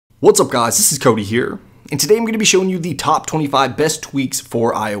What's up guys, this is Cody here, and today I'm going to be showing you the top 25 best tweaks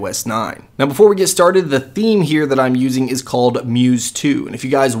for iOS 9. Now before we get started, the theme here that I'm using is called Mize 2, and if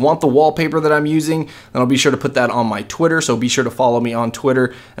you guys want the wallpaper that I'm using, then I'll be sure to put that on my Twitter, so be sure to follow me on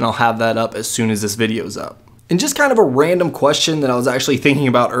Twitter, and I'll have that up as soon as this video is up. And just kind of a random question that I was actually thinking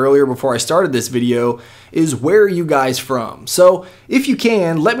about earlier before I started this video is, where are you guys from? So if you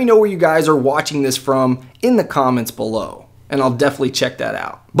can, let me know where you guys are watching this from in the comments below, and I'll definitely check that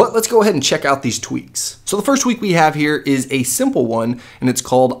out. But let's go ahead and check out these tweaks. So the first tweak we have here is a simple one, and it's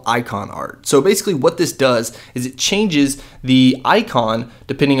called icon art. So basically what this does is it changes the icon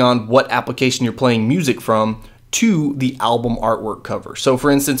depending on what application you're playing music from to the album artwork cover. So for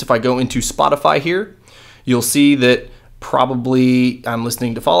instance, if I go into Spotify here, you'll see that probably I'm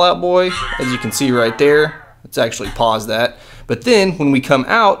listening to Fall Out Boy, as you can see right there. Let's actually pause that. But then when we come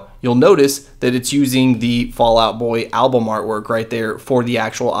out, you'll notice that it's using the Fall Out Boy album artwork right there for the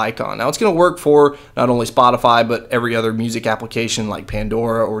actual icon. Now it's going to work for not only Spotify, but every other music application like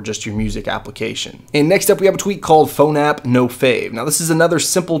Pandora or just your music application. And next up we have a tweak called Phone App No Fave. Now this is another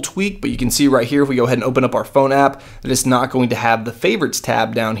simple tweak, but you can see right here if we go ahead and open up our phone app that it's not going to have the favorites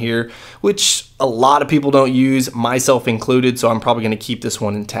tab down here, which a lot of people don't use, myself included, so I'm probably going to keep this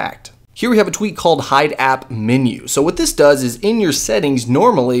one intact. Here we have a tweak called Hide App Menu. So what this does is in your settings,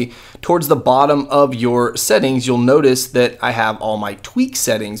 normally towards the bottom of your settings, you'll notice that I have all my tweak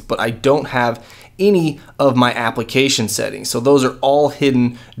settings, but I don't have any of my application settings. So those are all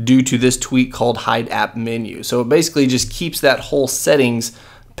hidden due to this tweak called Hide App Menu. So it basically just keeps that whole settings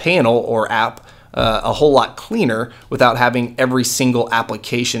panel or app a whole lot cleaner without having every single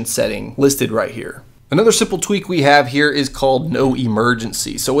application setting listed right here. Another simple tweak we have here is called No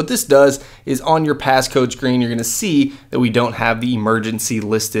Emergency. So what this does is on your passcode screen, you're going to see that we don't have the emergency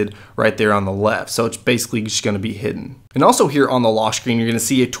listed right there on the left. So it's basically just going to be hidden. And also here on the lock screen, you're going to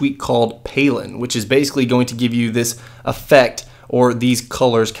see a tweak called Palin, which is basically going to give you this effect or these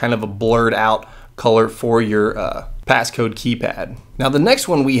colors, kind of a blurred out color for your passcode keypad. Now the next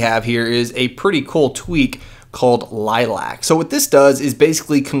one we have here is a pretty cool tweak called Lilac. So what this does is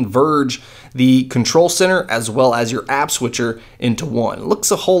basically converge the control center as well as your app switcher into one. It looks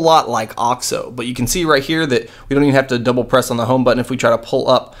a whole lot like OXO, but you can see right here that we don't even have to double press on the home button. If we try to pull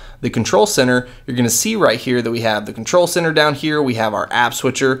up the control center, you're going to see right here that we have the control center down here, we have our app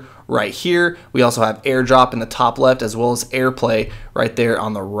switcher right here, we also have AirDrop in the top left as well as AirPlay right there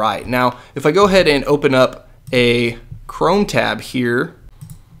on the right. Now if I go ahead and open up a Chrome tab here,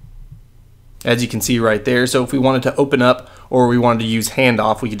 as you can see right there, so if we wanted to open up or we wanted to use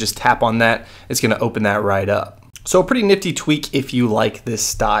handoff, we could just tap on that. It's going to open that right up. So a pretty nifty tweak if you like this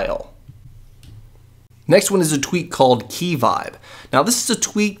style. Next one is a tweak called Key Vibe. Now this is a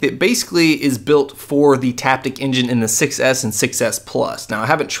tweak that basically is built for the Taptic engine in the 6S and 6S Plus. Now I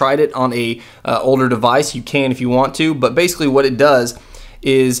haven't tried it on a older device. You can if you want to, but basically what it does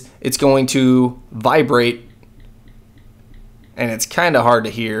is it's going to vibrate, and it's kind of hard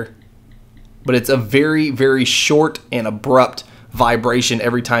to hear, but it's a very, very short and abrupt vibration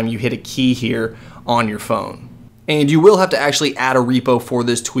every time you hit a key here on your phone. And you will have to actually add a repo for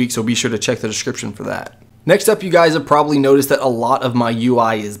this tweak, so be sure to check the description for that. Next up, you guys have probably noticed that a lot of my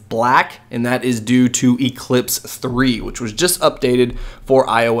UI is black, and that is due to Eclipse 3, which was just updated for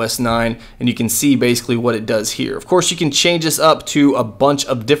iOS 9, and you can see basically what it does here. Of course, you can change this up to a bunch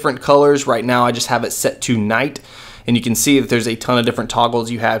of different colors. Right now, I just have it set to night. And you can see that there's a ton of different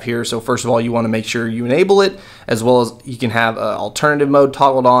toggles you have here. So first of all, you want to make sure you enable it, as well as you can have alternative mode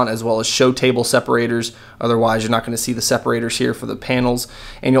toggled on, as well as show table separators. Otherwise, you're not going to see the separators here for the panels.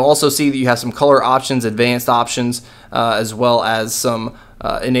 And you'll also see that you have some color options, advanced options, as well as some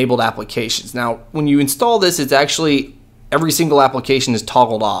enabled applications. Now, when you install this, it's actually every single application is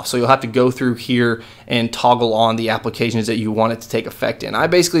toggled off. So you'll have to go through here and toggle on the applications that you want it to take effect in. I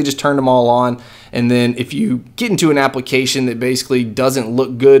basically just turned them all on, and then if you get into an application that basically doesn't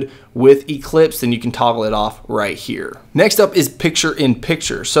look good with Eclipse, then you can toggle it off right here. Next up is Picture in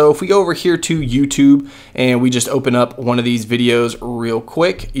Picture. So if we go over here to YouTube and we just open up one of these videos real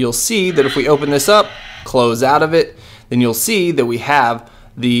quick, you'll see that if we open this up, close out of it, then you'll see that we have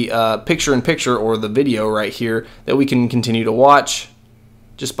the picture in picture, or the video right here, that we can continue to watch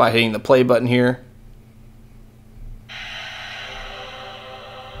just by hitting the play button here.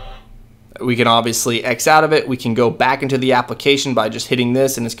 We can obviously X out of it. We can go back into the application by just hitting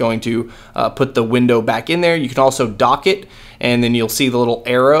this, and it's going to put the window back in there. You can also dock it, and then you'll see the little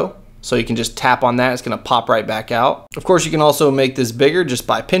arrow. So you can just tap on that. It's going to pop right back out. Of course, you can also make this bigger just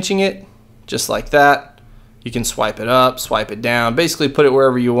by pinching it, just like that. You can swipe it up, swipe it down, basically put it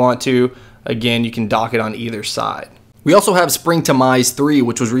wherever you want to. Again, you can dock it on either side. We also have Spring to Mize 3,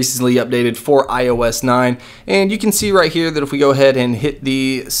 which was recently updated for iOS 9. And you can see right here that if we go ahead and hit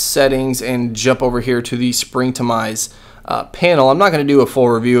the settings and jump over here to the Spring to Mize panel, I'm not going to do a full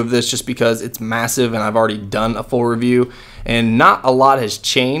review of this just because it's massive and I've already done a full review and not a lot has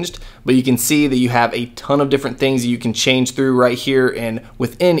changed, but you can see that you have a ton of different things that you can change through right here, and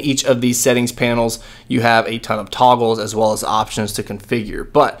within each of these settings panels you have a ton of toggles as well as options to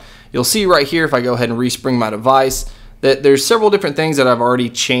configure. But you'll see right here, if I go ahead and respring my device, that there's several different things that I've already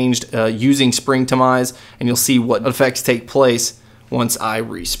changed using Spring to Mize, and you'll see what effects take place once I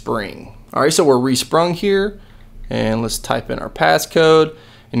respring. Alright, so we're resprung here, and let's type in our passcode,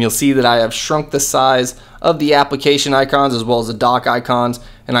 and you'll see that I have shrunk the size of the application icons as well as the dock icons,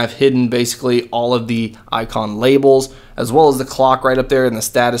 and I've hidden basically all of the icon labels as well as the clock right up there in the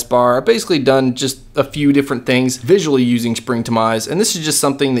status bar. I've basically done just a few different things visually using Spring to Mize, and this is just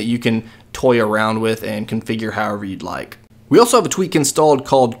something that you can toy around with and configure however you'd like. We also have a tweak installed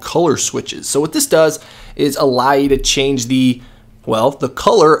called color switches. So what this does is allow you to change the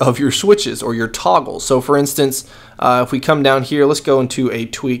color of your switches or your toggles. So for instance, if we come down here, let's go into a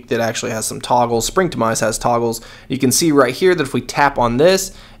tweak that actually has some toggles. Spring to Mize has toggles. You can see right here that if we tap on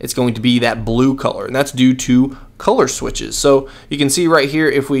this, it's going to be that blue color, and that's due to color switches. So you can see right here,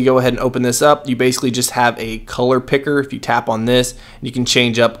 if we go ahead and open this up, you basically just have a color picker. If you tap on this, you can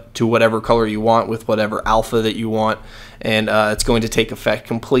change up to whatever color you want with whatever alpha that you want, and it's going to take effect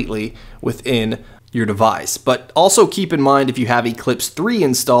completely within your device. But also keep in mind, if you have Eclipse 3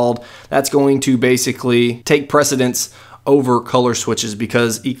 installed, that's going to basically take precedence over color switches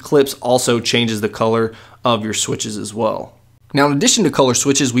because Eclipse also changes the color of your switches as well. Now, in addition to color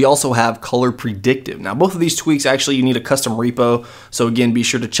switches, we also have color predictive. Now, both of these tweaks, actually, you need a custom repo. So again, be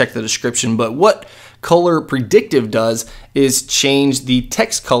sure to check the description. But what color predictive does is change the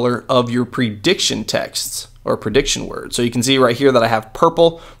text color of your prediction texts or prediction words. So you can see right here that I have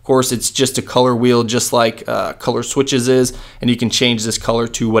purple. Of course, it's just a color wheel, just like color switches is, and you can change this color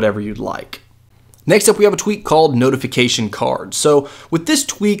to whatever you'd like. Next up, we have a tweak called notification cards. So with this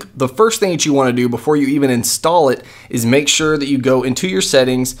tweak, the first thing that you want to do before you even install it is make sure that you go into your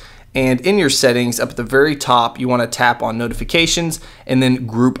settings, and in your settings up at the very top, you want to tap on notifications and then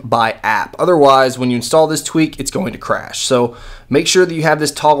group by app. Otherwise, when you install this tweak, it's going to crash. So make sure that you have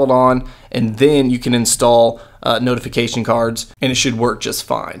this toggled on, and then you can install notification cards, and it should work just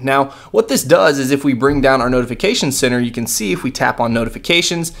fine. Now, what this does is if we bring down our notification center, you can see if we tap on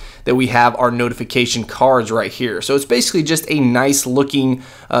notifications that we have our notification cards right here. So it's basically just a nice looking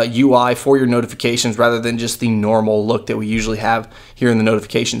UI for your notifications rather than just the normal look that we usually have here in the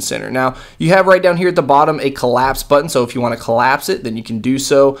notification center. Now, you have right down here at the bottom a collapse button, so if you want to collapse it, then you can do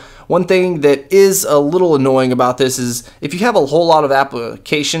so. One thing that is a little annoying about this is if you have a whole lot of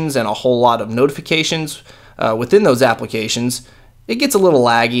applications and a whole lot of notifications within those applications, it gets a little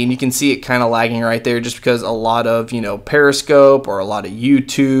laggy, and you can see it kind of lagging right there just because a lot of, Periscope or a lot of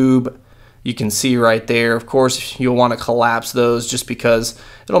YouTube, you can see right there. Of course, you'll want to collapse those just because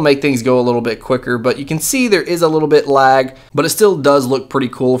it'll make things go a little bit quicker, but you can see there is a little bit lag, but it still does look pretty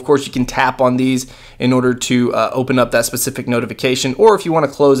cool. Of course, you can tap on these in order to open up that specific notification, or if you want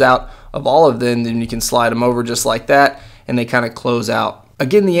to close out of all of them, then you can slide them over just like that, and they kind of close out.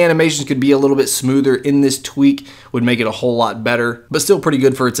 Again, the animations could be a little bit smoother in this tweak, would make it a whole lot better, but still pretty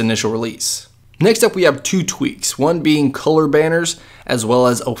good for its initial release. Next up, we have two tweaks, one being color banners as well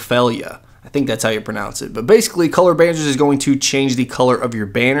as Ophelia. I think that's how you pronounce it. But basically, color banners is going to change the color of your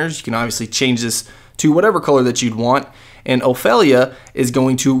banners. You can obviously change this to whatever color that you'd want. And Ophelia is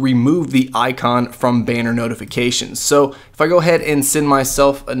going to remove the icon from banner notifications. So if I go ahead and send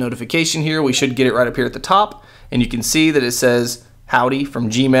myself a notification here, we should get it right up here at the top. And you can see that it says howdy from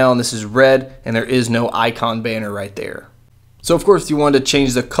Gmail, and this is red, and there is no icon banner right there. So of course, if you wanted to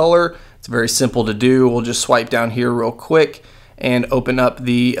change the color, it's very simple to do. We'll just swipe down here real quick and open up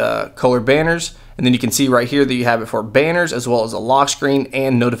the color banners, and then you can see right here that you have it for banners as well as a lock screen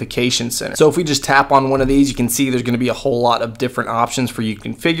and notification center. So if we just tap on one of these, you can see there's going to be a whole lot of different options for you to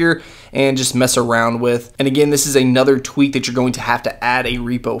configure and just mess around with. And again, this is another tweak that you're going to have to add a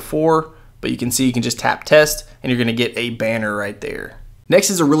repo for, but you can see you can just tap test and you're going to get a banner right there.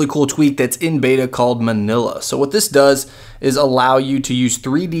 Next is a really cool tweak that's in beta called Manila. So what this does is allow you to use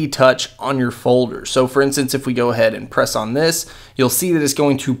 3D touch on your folder. So for instance, if we go ahead and press on this, you'll see that it's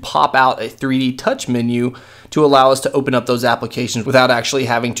going to pop out a 3D touch menu to allow us to open up those applications without actually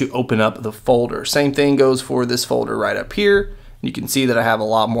having to open up the folder. Same thing goes for this folder right up here. You can see that I have a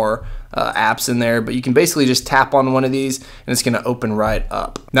lot more apps in there, but you can basically just tap on one of these and it's going to open right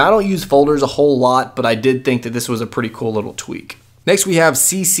up. Now, I don't use folders a whole lot, but I did think that this was a pretty cool little tweak. Next we have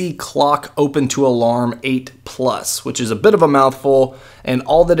CC Clock Open to Alarm 8+, which is a bit of a mouthful, and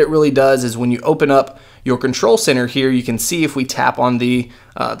all that it really does is when you open up your control center here, you can see if we tap on the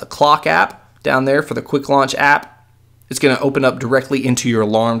clock app down there for the quick launch app, it's going to open up directly into your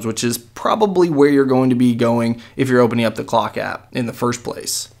alarms, which is probably where you're going to be going if you're opening up the clock app in the first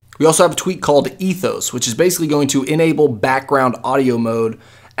place. We also have a tweak called Ethos, which is basically going to enable background audio mode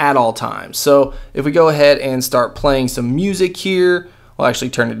at all times. So if we go ahead and start playing some music here, we'll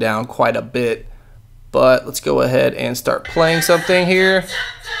actually turn it down quite a bit, but let's go ahead and start playing something here.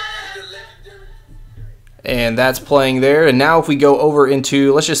 And that's playing there. And now if we go over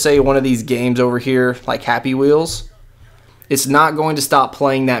into, let's just say one of these games over here, like Happy Wheels, it's not going to stop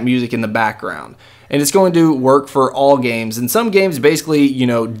playing that music in the background. And it's going to work for all games. And some games basically,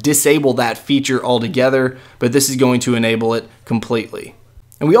 disable that feature altogether, but this is going to enable it completely.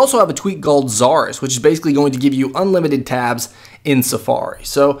 And we also have a tweak called Zaris, which is basically going to give you unlimited tabs in Safari.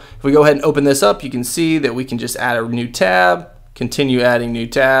 So if we go ahead and open this up, you can see that we can just add a new tab, continue adding new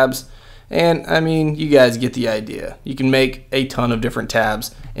tabs. And I mean, you guys get the idea. You can make a ton of different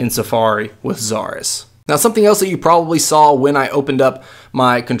tabs in Safari with Zaris. Now, something else that you probably saw when I opened up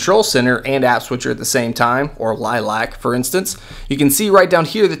my control center and app switcher at the same time, or Lilac for instance, you can see right down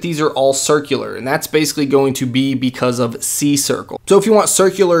here that these are all circular, and that's basically going to be because of C-Circle. So if you want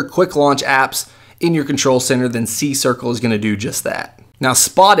circular quick launch apps in your control center, then C-Circle is going to do just that. Now,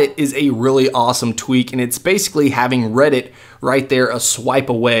 Spot It is a really awesome tweak, and it's basically having Reddit right there a swipe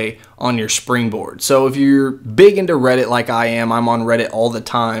away on your springboard. So if you're big into Reddit like I am, I'm on Reddit all the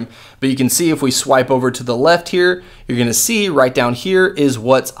time, but you can see if we swipe over to the left here, you're gonna see right down here is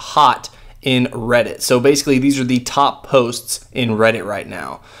what's hot in Reddit. So basically these are the top posts in Reddit right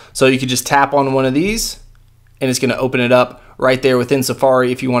now. So you could just tap on one of these and it's gonna open it up right there within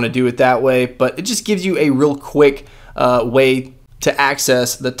Safari if you wanna do it that way, but it just gives you a real quick way to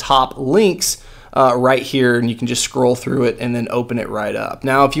access the top links right here, and you can just scroll through it and then open it right up.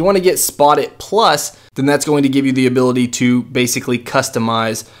 Now, if you want to get Spot It Plus, then that's going to give you the ability to basically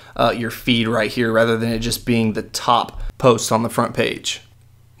customize your feed right here rather than it just being the top post on the front page.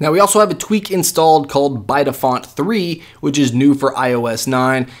 Now, we also have a tweak installed called By Default 3, which is new for iOS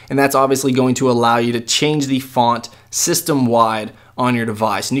 9, and that's obviously going to allow you to change the font system-wide on your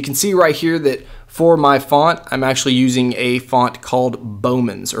device. And you can see right here that for my font, I'm actually using a font called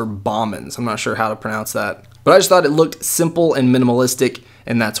Bowman's or Bauman's. I'm not sure how to pronounce that, but I just thought it looked simple and minimalistic,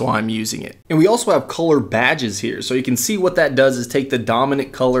 and that's why I'm using it. And we also have color badges here. So you can see what that does is take the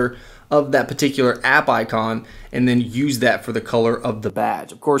dominant color of that particular app icon and then use that for the color of the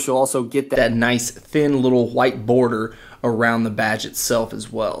badge. Of course, you'll also get that nice thin little white border around the badge itself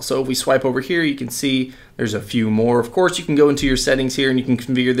as well. So if we swipe over here, you can see there's a few more. Of course, you can go into your settings here and you can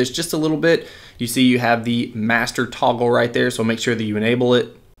configure this just a little bit. You see you have the master toggle right there, so make sure that you enable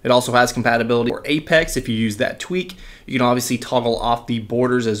it. It also has compatibility for Apex if you use that tweak. You can obviously toggle off the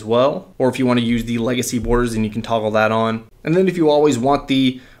borders as well, or if you want to use the legacy borders, then you can toggle that on. And then if you always want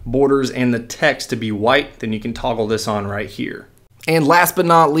the borders and the text to be white, then you can toggle this on right here. And last but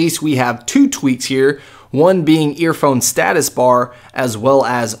not least, we have two tweaks here, one being Earphone Status Bar as well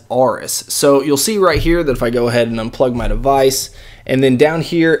as ARIS. So you'll see right here that if I go ahead and unplug my device, and then down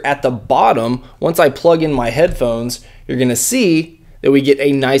here at the bottom, once I plug in my headphones, you're gonna see that we get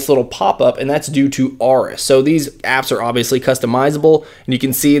a nice little pop-up, and that's due to ARIS. So these apps are obviously customizable, and you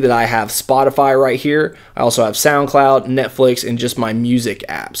can see that I have Spotify right here. I also have SoundCloud, Netflix, and just my music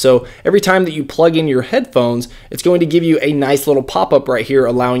app. So every time that you plug in your headphones, it's going to give you a nice little pop-up right here,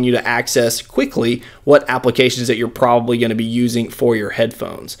 allowing you to access quickly what applications that you're probably gonna be using for your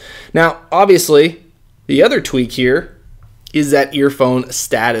headphones. Now, obviously, the other tweak here is that earphone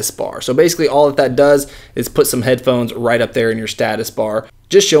status bar. So basically all that does is put some headphones right up there in your status bar,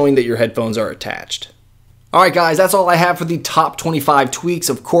 just showing that your headphones are attached. Alright guys, that's all I have for the top 25 tweaks.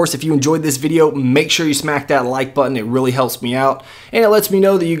 Of course, if you enjoyed this video, make sure you smack that like button. It really helps me out, and it lets me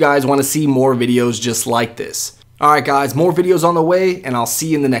know that you guys want to see more videos just like this. Alright guys, more videos on the way, and I'll see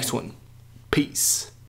you in the next one. Peace.